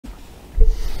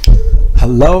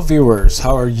Hello viewers,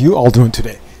 how are you all doing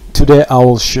today? Today I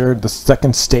will share the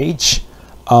second stage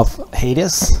of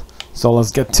Hades, so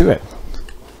let's get to it.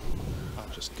 I'll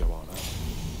just go on out.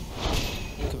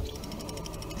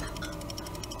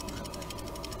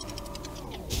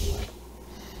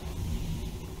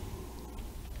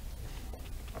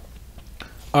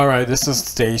 Alright, this is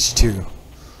stage 2.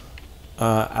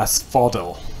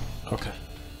 Asphodel. Okay.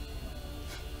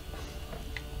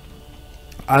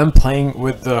 I'm playing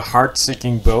with the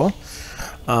heart-seeking bow,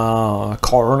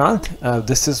 Coronat.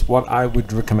 This is what I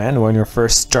would recommend when you're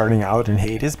first starting out in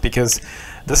Hades, because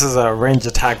this is a range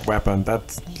attack weapon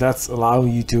that's allow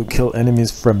you to kill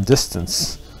enemies from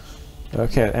distance.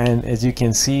 Okay, and as you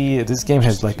can see, this game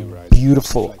has like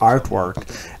beautiful artwork.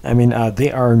 I mean,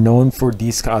 they are known for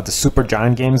these the Super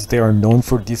Giant games. They are known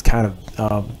for these kind of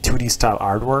 2D style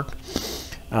artwork.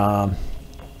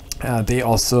 They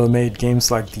also made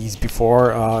games like these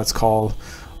before. It's called,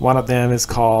 one of them is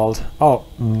called,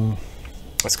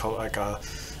 it's called like a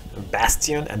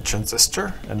Bastion and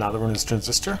Transistor. Another one is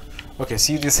Transistor. Okay,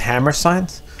 see these hammer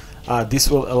signs? This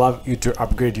will allow you to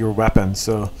upgrade your weapon.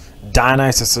 So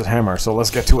Dionysus hammer. So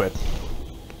let's get to it.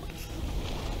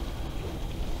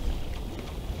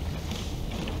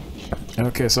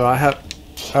 Okay, so I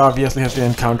obviously have to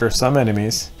encounter some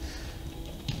enemies.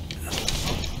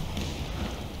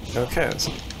 Okay.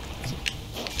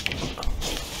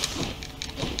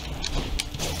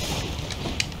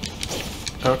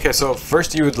 Okay, so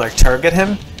first you would like target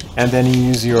him, and then you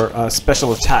use your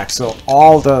special attack. So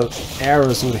all the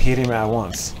arrows would hit him at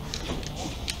once.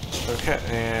 Okay,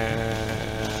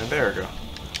 and there we go.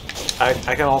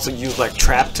 I can also use like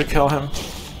trap to kill him.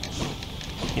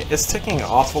 Yeah, it's taking an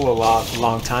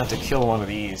long time to kill one of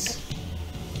these.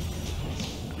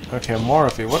 Okay, more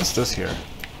of it. What is this here?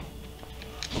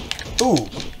 Ooh,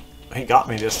 he got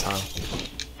me this time.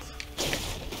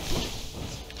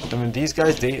 I mean, these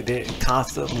guys, they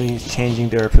constantly changing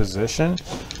their position.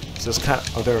 So it's kind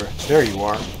of, oh, there you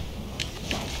are.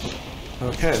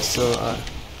 Okay, so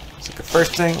the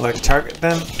first thing, like target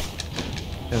them,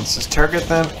 and just target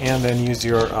them, and then use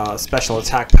your special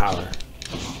attack power.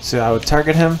 So I would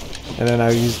target him, and then I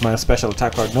would use my special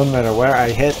attack power. No matter where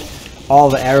I hit, all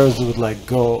the arrows would like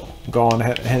go on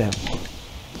hit him.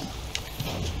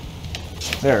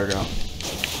 There we go.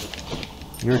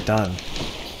 You're done.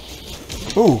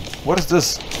 Ooh, what is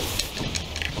this?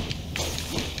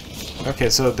 Okay,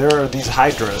 so there are these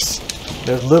hydras.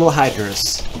 There's little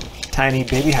hydras. Tiny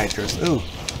baby hydras. Ooh.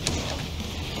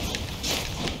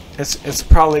 It's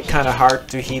probably kind of hard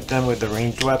to hit them with the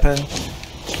ranged weapon.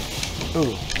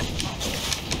 Ooh.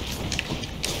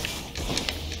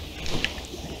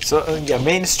 So yeah,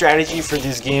 main strategy for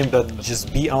this game that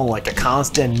just be on like a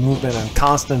constant movement and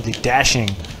constantly dashing.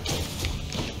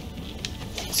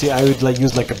 See, I would like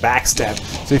use like a backstab.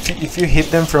 So if you hit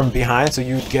them from behind, so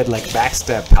you would get like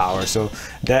backstab power. So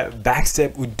that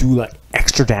backstab would do like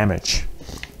extra damage.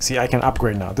 See, I can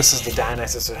upgrade now. This is the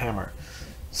Dionysus hammer.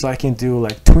 So I can do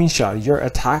like twin shot. Your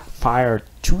attack fire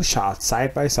 2 shots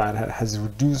side by side has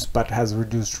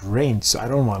reduced range. So I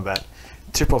don't want that.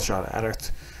 Triple shot.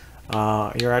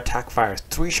 Your attack fires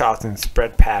 3 shots in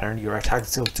spread pattern. Your attack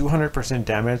deals 200%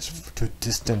 damage to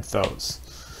distant foes.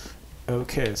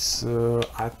 Okay, so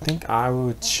I think I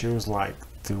would choose like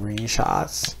 3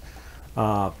 shots.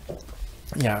 Yeah,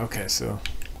 okay, so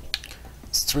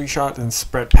it's 3 shots in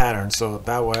spread pattern, so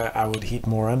that way I would hit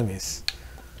more enemies.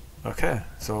 Okay,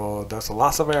 so that's a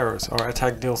lot of arrows. Our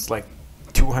attack deals like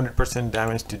 200%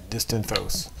 damage to distant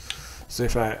foes. So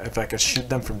if I could shoot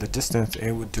them from the distance,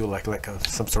 it would do like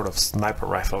some sort of sniper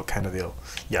rifle kind of deal.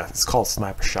 Yeah, it's called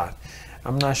sniper shot.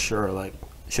 I'm not sure, like,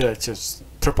 should I just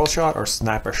triple shot or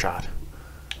sniper shot?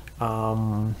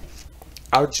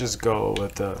 I would just go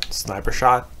with the sniper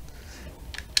shot.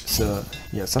 So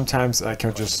yeah, sometimes I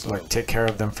can just like take care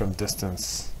of them from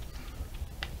distance.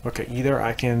 Okay, either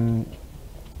I can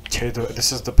take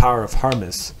this is the power of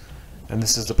Hermes, and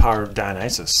this is the power of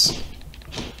Dionysus.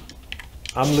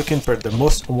 I'm looking for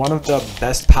one of the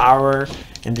best power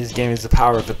in this game is the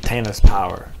power of Athena's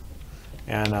power,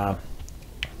 and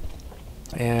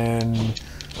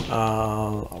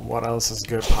what else is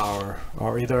good power?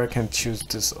 Or either I can choose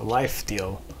this life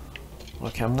deal.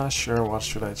 Okay, I'm not sure what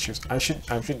should I choose. I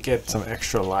should get some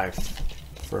extra life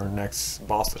for next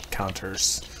boss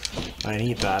encounters. I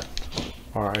need that,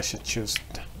 or I should choose.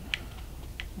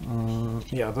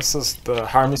 Yeah, this is the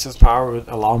Hermes' power would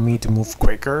allow me to move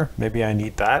quicker. Maybe I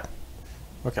need that.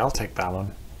 Okay, I'll take that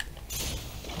one.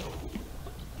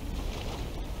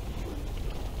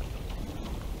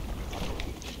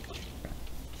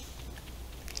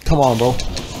 Come on, bro.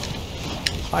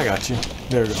 I got you.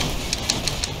 There we go.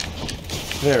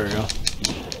 There we go.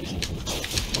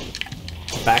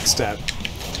 Backstab.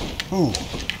 Ooh.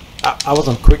 I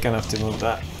wasn't quick enough to move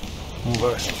that. Move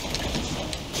away.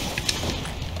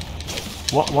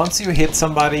 Once you hit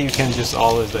somebody, you can just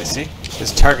always, like, see?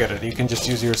 It's targeted. You can just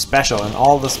use your special, and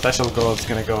all the special girls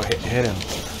gonna go hit him.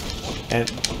 And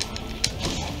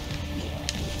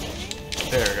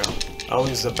there we go. I'll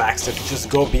use the backstab. Just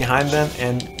go behind them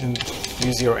and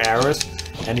use your arrows,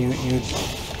 and you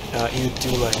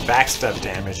do like backstab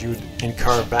damage. You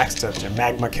incur backstab damage,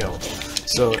 magma kill.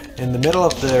 So in the middle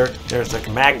of there's like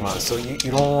magma. So you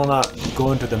don't wanna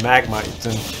go into the magma,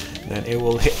 then it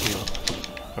will hit you.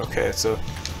 Okay, so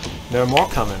there are more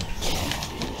coming.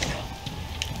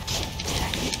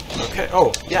 Okay.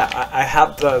 Oh yeah, I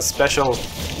have the special.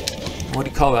 What do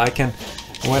you call it? I can.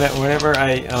 Whenever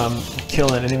I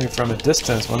kill an enemy from a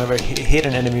distance, whenever I hit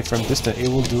an enemy from distance, it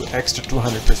will do extra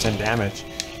 200% damage.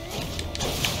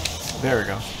 There we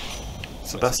go.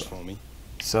 So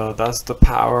that's the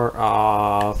power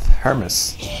of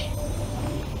Hermes.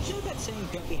 You know that saying,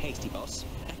 "Don't be hasty, boss"?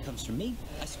 That comes from me,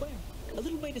 I swear. A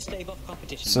little way to stave off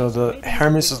competition. So the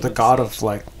Hermes is the god of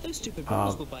like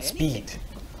speed.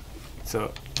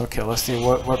 So okay, let's see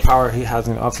what power he has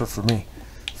in offer for me.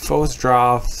 Foes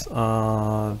drafts.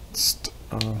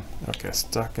 Okay,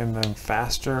 stuck in them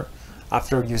faster.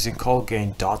 After using cold,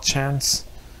 gain dodge chance.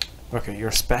 Okay,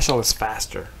 your special is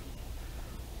faster.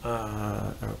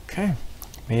 Okay,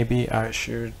 maybe I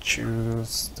should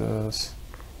choose this.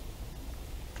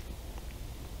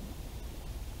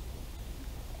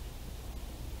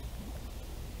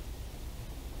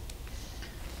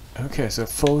 Okay, so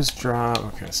foes drop.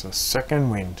 Okay, so second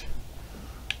wind.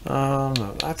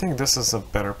 No, I think this is a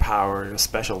better power. The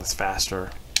special is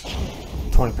faster.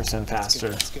 20%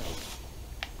 faster.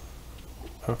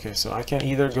 Okay, so I can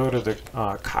either go to the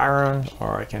Chiron,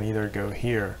 or I can either go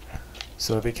here.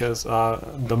 So because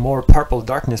the more purple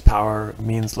darkness power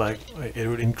means like it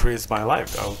would increase my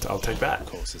life. I'll take that.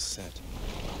 Course is set.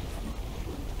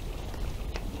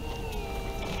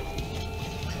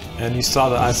 And you saw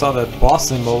that I saw that boss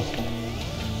symbol,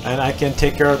 and I can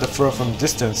take care of the throw from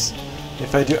distance.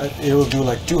 If I do, it will do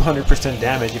like 200%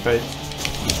 damage. If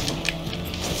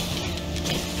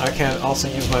I can also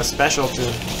use my special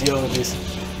to deal with these.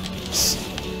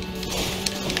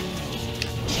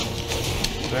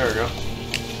 There we go.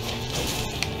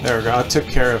 There we go. I took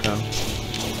care of him.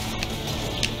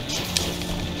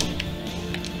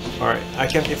 All right. I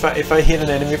can if I hit an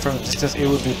enemy from distance, it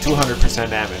will do 200%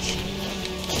 damage.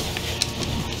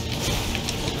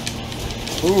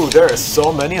 Ooh, there are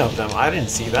so many of them. I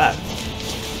didn't see that.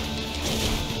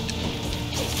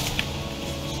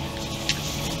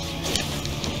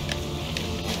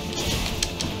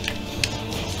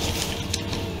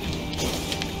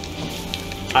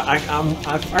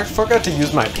 I forgot to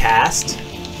use my cast.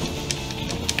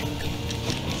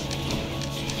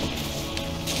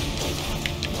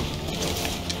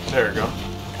 There we go.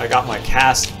 I got my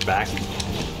cast back.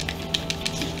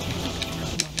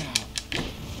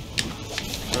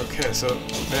 Okay, so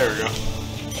there we go.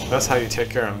 That's how you take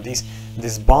care of them.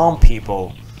 These bomb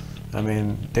people, I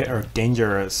mean, they are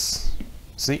dangerous.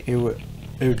 See, it would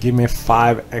give me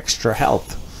 5 extra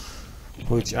health,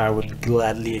 which I would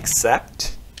gladly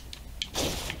accept.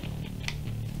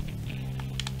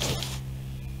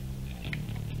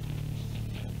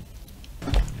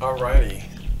 Alrighty.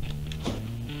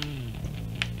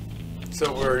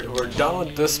 So we're done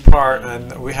with this part,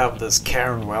 and we have this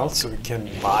Karen wealth, so we can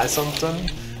buy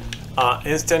something.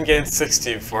 Instant gain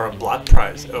 60 for a blood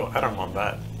price. Oh, I don't want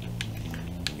that.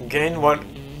 Gain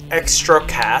 1 extra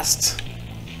cast,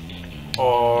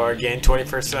 or gain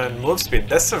 20% move speed.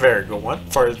 That's a very good one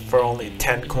for only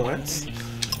 10 coins.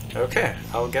 Okay,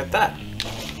 I'll get that.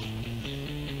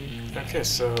 Okay,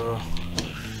 so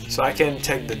I can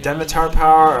take the Demeter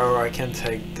power, or I can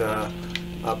take the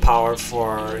power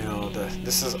for, you know,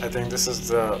 I think this is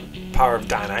the power of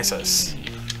Dionysus.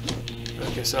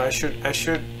 Okay, so I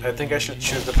think I should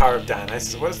choose the power of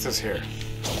Dionysus. What is this here?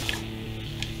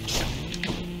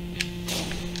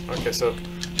 Okay, so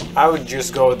I would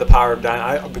just go with the power of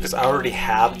Dionysus because I already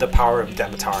have the power of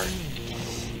Demeter.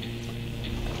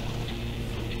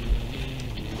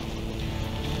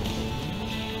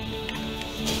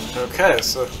 Okay,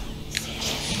 so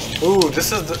ooh,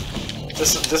 this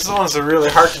one's really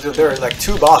hard to do. There are like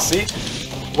 2 boss. See,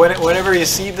 whenever you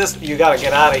see this, you gotta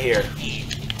get out of here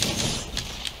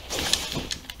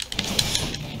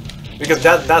because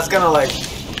that's gonna like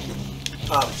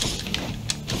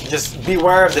just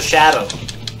beware of the shadow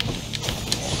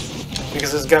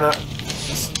because it's gonna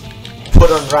put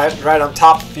on right on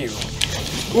top of you.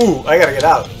 Ooh, I gotta get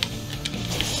out.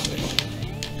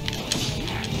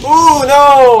 Ooh,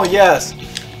 no! Yes!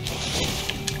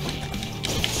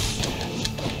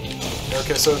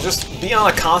 Okay, so just be on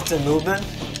a constant movement.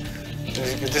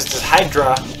 This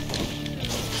Hydra.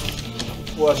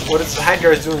 What is the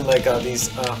Hydra is doing? Like these.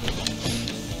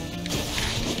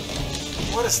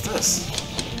 What is this?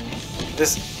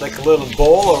 This like a little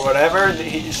bowl or whatever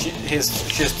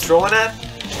she's throwing at.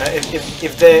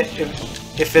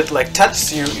 If it like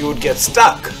touches you, you would get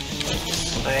stuck,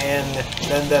 and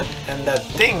then that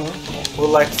thing will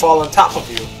like fall on top of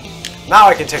you. Now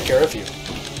I can take care of you.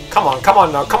 Come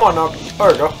on now, come on now.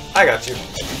 There we go. I got you.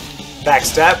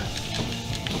 Backstab.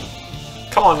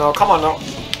 Come on now, come on now.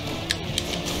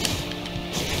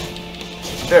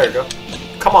 There you go.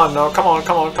 Come on now, come on.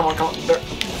 There.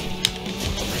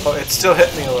 Oh, it still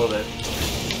hit me a little bit.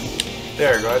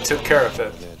 There you go, I took care of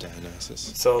it.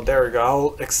 So there we go,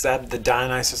 I'll accept the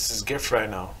Dionysus's gift right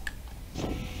now.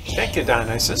 Thank you,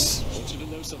 Dionysus. I want you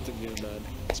to know something here, man.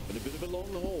 It's been a bit of a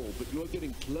long haul, but you are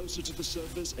getting closer to the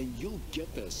surface, and you'll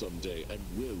get there someday, and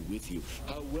we're with you,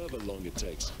 however long it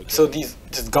takes. Okay? So these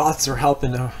gods are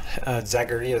helping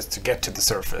Zagreus to get to the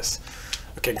surface.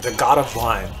 Okay, the god of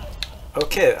wine.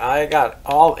 Okay, I got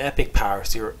all epic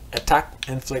powers. Your attack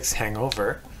inflicts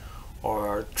hangover,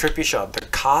 or trippy shot. The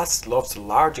cast loves a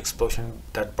large explosion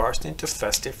that bursts into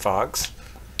festive fogs.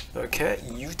 Okay,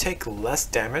 you take less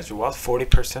damage while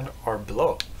 40% or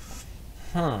below.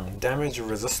 Damage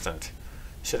resistant.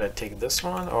 Should I take this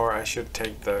one, or I should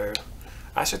take the?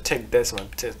 I should take this one.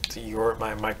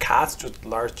 My cast would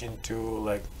large into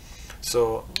like.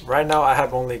 So right now I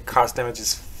have only cast damage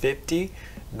is 50.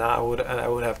 Now I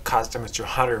would have cast damage to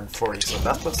 140. So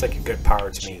that looks like a good power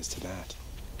to me. Cheers to that.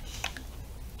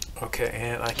 Okay,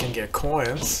 and I can get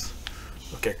coins.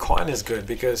 Okay, coin is good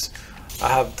because I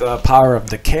have the power of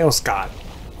the Chaos God,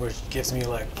 which gives me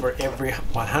like for every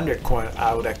 100 coin,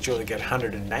 I would actually get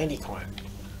 190 coin.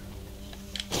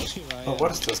 Oh,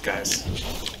 what is this, guys?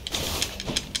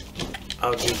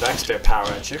 I'll do backstab power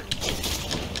at you.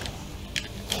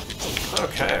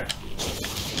 Okay.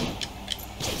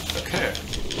 Okay.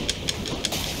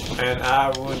 And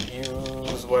I would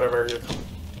use whatever you...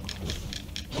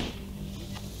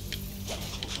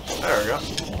 There we go.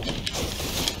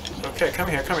 Okay, come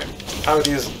here, come here. I would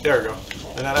use... There we go.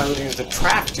 And then I would use the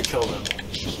trap to kill them.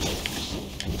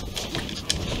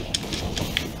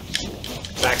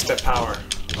 Backstep power.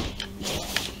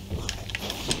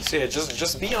 See,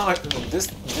 just be on this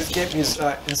game is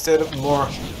instead of more.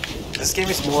 This game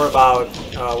is more about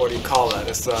what do you call that?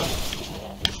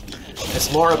 It's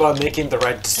more about making the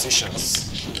right decisions.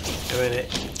 I mean,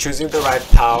 choosing the right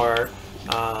power,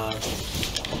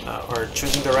 or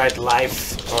choosing the right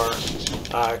life, or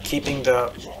keeping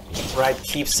the right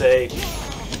keepsake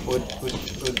would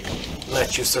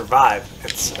let you survive.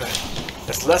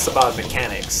 It's less about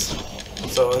mechanics.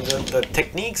 So the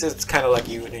techniques, it's kind of like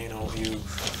you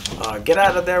get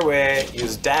out of their way,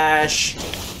 use dash,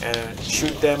 and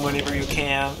shoot them whenever you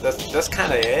can. That's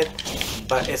kind of it.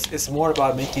 But it's more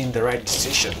about making the right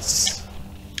decisions,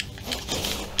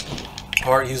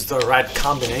 or use the right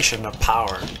combination of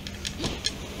power.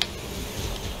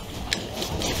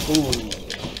 Ooh,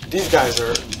 these guys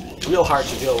are real hard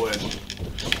to deal with.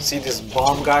 See these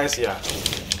bomb guys? Yeah.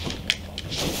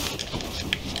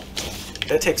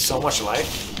 They take so much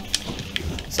life.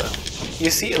 So you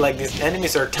see, like these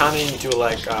enemies are turning into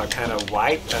like kind of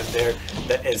white, and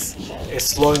it's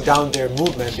slowing down their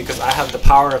movement because I have the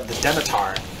power of the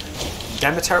Demeter.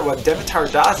 What Demeter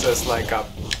does is like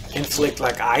inflict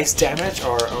like ice damage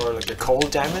or like a cold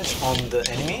damage on the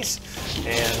enemies,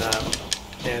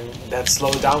 and that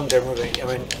slows down their movement.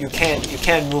 I mean, you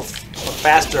can't move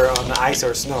faster on the ice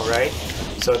or snow, right?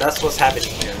 So that's what's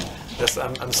happening here.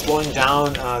 I'm slowing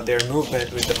down their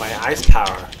movement with my ice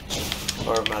power,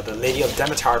 or the Lady of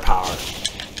Demeter power.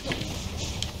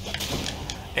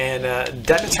 And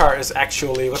Demeter is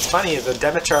actually, what's funny is that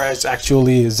Demeter is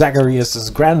actually Zagreus'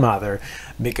 grandmother,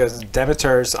 because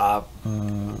Demeter's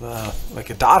like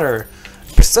a daughter,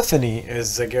 Persephone,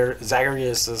 is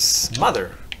Zagreus'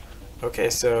 mother.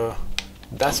 Okay, so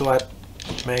that's what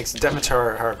makes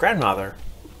Demeter her grandmother.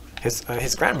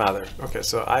 His grandmother. Okay,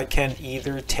 so I can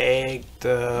either take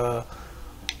the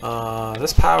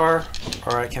this power,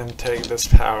 or I can take this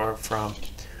power from.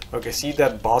 Okay, see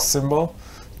that boss symbol?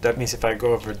 That means if I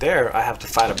go over there, I have to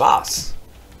fight a boss.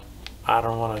 I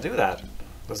don't want to do that.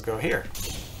 Let's go here.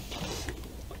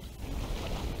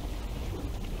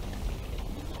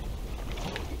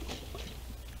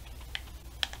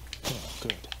 Oh,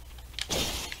 good.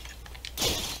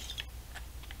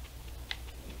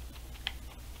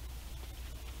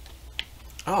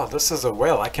 Oh, this is a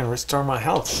whale. I can restore my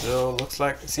health. So looks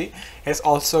like, see, it's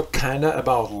also kind of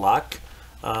about luck,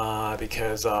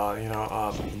 because you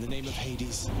know. In the name of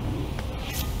Hades.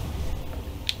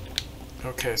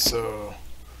 Okay, so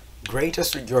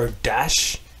greatest your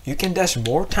dash. You can dash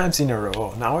more times in a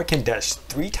row. Now I can dash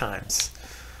 3 times.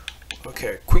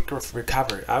 Okay, quick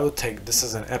recovery. I will take this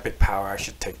as an epic power. I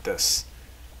should take this.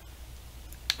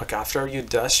 Okay, after you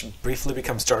dash, briefly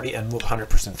become sturdy and move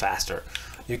 100% faster.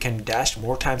 You can dash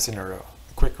more times in a row.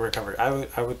 Quick recovery.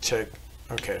 I would check.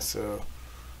 Okay, so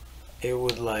it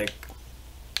would like,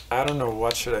 I don't know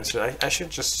what should I say. I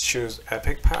should just choose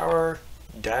epic power,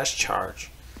 dash charge.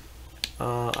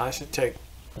 I should take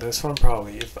this one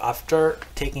probably. If after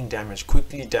taking damage,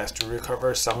 quickly dash to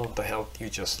recover some of the health you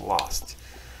just lost.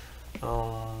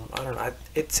 I don't know.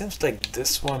 It seems like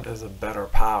this one is a better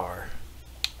power.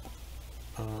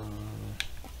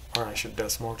 Or I should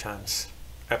dash more times.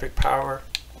 Epic power.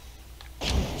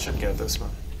 Should get this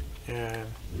one. And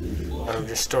I'll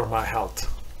restore my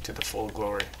health to the full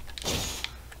glory.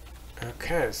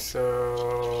 Okay,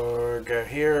 so get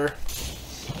here.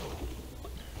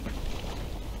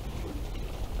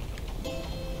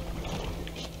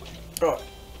 Oh,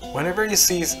 whenever you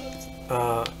see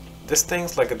this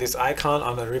thing's like this icon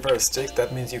on the river stick,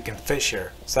 that means you can fish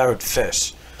here. So I would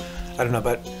fish. I don't know,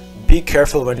 but be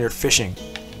careful when you're fishing.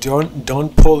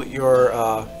 Don't pull your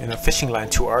you know, fishing line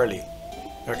too early.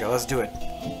 Okay, let's do it.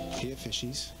 Here,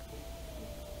 fishies.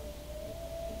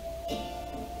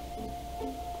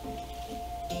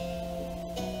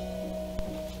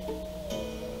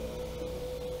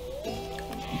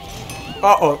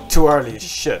 Uh-oh, too early.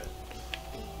 Shit.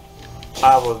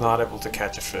 I was not able to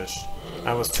catch a fish.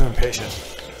 I was too impatient.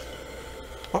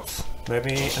 Oops,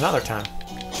 maybe another time.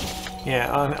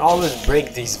 Yeah, and always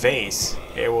break these vases.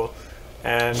 It will.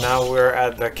 And now we're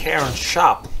at the Karen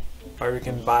shop, where we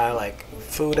can buy like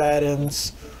food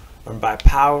items or buy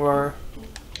power.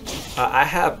 I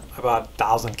have about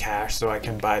 1,000 cash, so I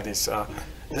can buy this.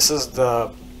 This is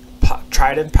the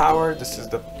Trident power. This is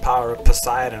the power of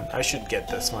Poseidon. I should get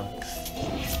this one.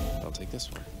 I'll take this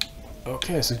one.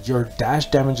 Okay, so your dash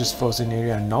damages foes in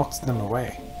area and knocks them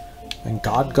away. And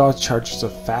God charges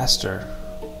up faster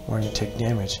when you take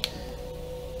damage.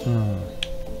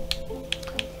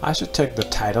 I should take the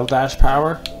tidal dash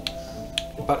power.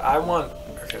 But I want,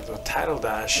 okay, the tidal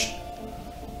dash.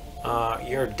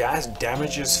 Your dash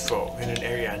damages foe in an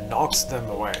area and knocks them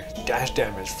away. Dash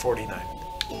damage 49.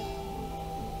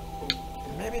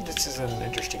 Maybe this is an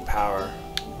interesting power.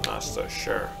 I'm not so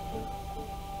sure.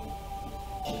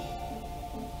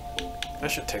 I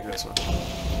should take this one.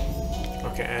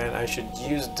 Okay, and I should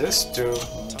use this to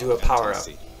do a power up.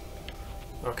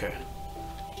 Okay.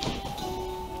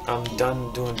 I'm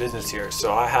done doing business here,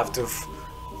 so I have to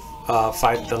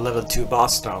fight the level 2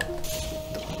 boss now.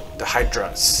 The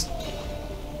Hydras.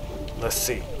 Let's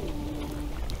see.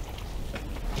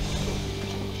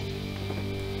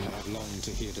 I have longed to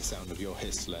hear the sound of your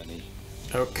hiss, Lenny.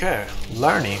 Okay,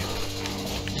 Larny.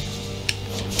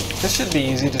 This should be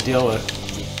easy to deal with.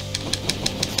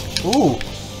 Ooh,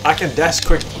 I can dash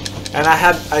quick, and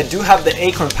I do have the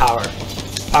acorn power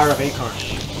of acorn.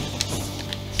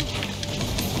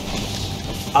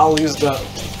 I'll use the.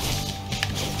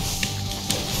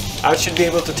 I should be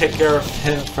able to take care of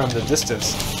him from the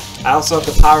distance. I also have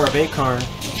the power of acorn,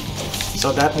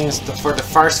 so that means for the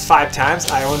first 5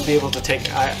 times I won't be able to take.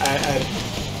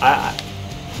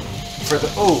 For the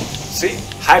see,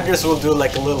 Hydras will do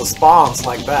like a little spawns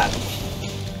like that.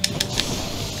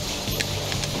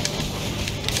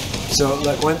 So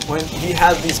like when he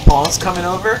has these spawns coming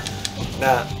over,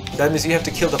 that means you have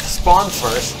to kill the spawn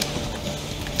first.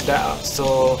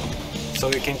 So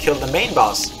you can kill the main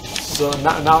boss. So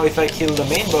now if I kill the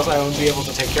main boss, I won't be able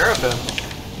to take care of him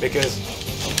because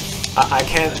I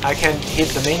can't hit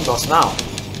the main boss now.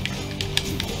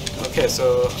 Okay,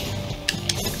 so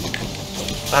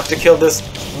I have to kill this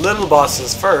little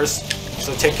bosses first,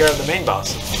 so take care of the main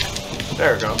boss.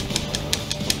 There we go.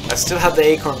 I still have the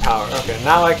acorn power. Okay,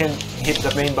 now I can hit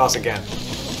the main boss again.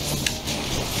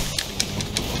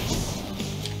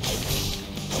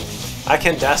 I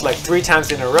can dash like 3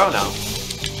 times in a row now.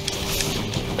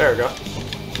 There we go.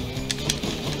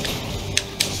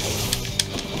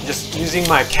 Just using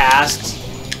my cast.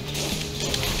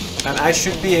 And I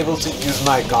should be able to use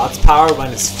my God's power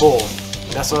when it's full.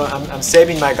 That's what I'm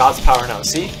saving my God's power now.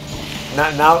 See?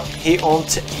 Now he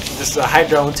won't. This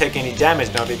Hydra won't take any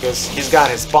damage now because he's got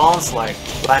his spawns like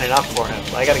lining up for him.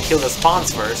 I gotta kill the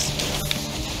spawns first.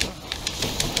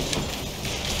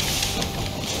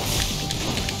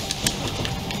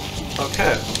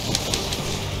 Okay.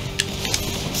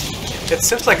 it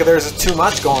seems like there's too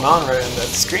much going on right in that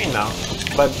screen now,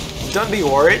 but don't be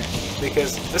worried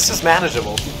because this is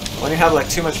manageable. When you have like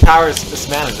too much power, it's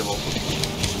manageable.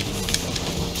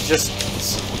 Just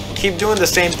keep doing the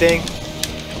same thing.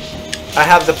 I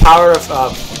have the power of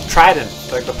Trident,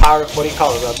 like the power of, what do you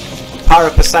call it, the power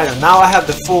of Poseidon. Now I have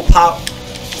the full power.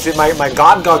 See, my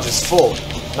God Gouge is full.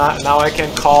 Now I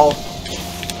can call.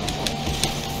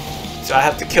 So I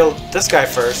have to kill this guy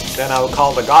first, then I will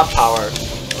call the God power.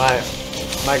 My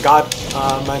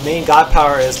main God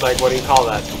power is like, what do you call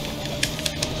that?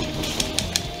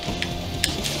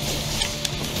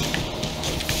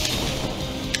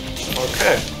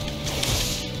 Okay.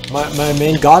 My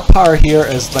main God power here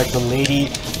is like the Lady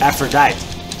Aphrodite.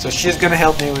 So she's gonna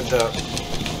help me with the...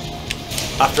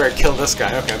 After I kill this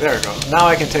guy. Okay, there we go. Now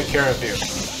I can take care of you.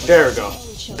 There we go.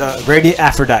 The Lady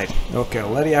Aphrodite. Okay,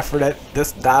 Lady Aphrodite.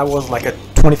 That was like a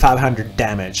 2500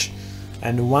 damage.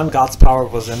 And one God's power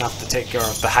was enough to take care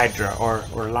of the Hydra or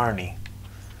Larni.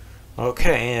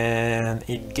 Okay, and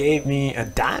it gave me a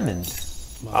diamond.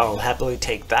 I'll happily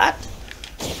take that.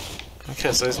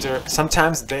 Okay, so is there...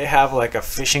 Sometimes they have like a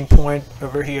fishing point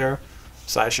over here.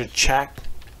 So I should check.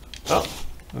 Oh,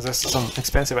 there's some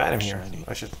expensive item here.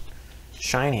 I should...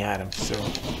 Shiny item. So,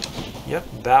 yep,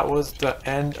 that was the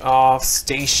end of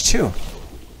stage 2.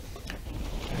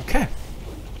 Okay.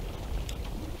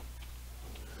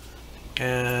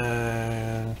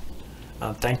 And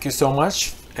thank you so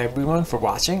much everyone for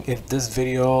watching. If this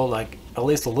video like at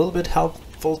least a little bit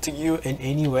helpful to you in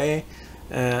any way,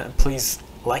 please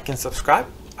like and subscribe.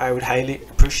 I would highly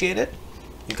appreciate it.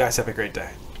 You guys have a great day.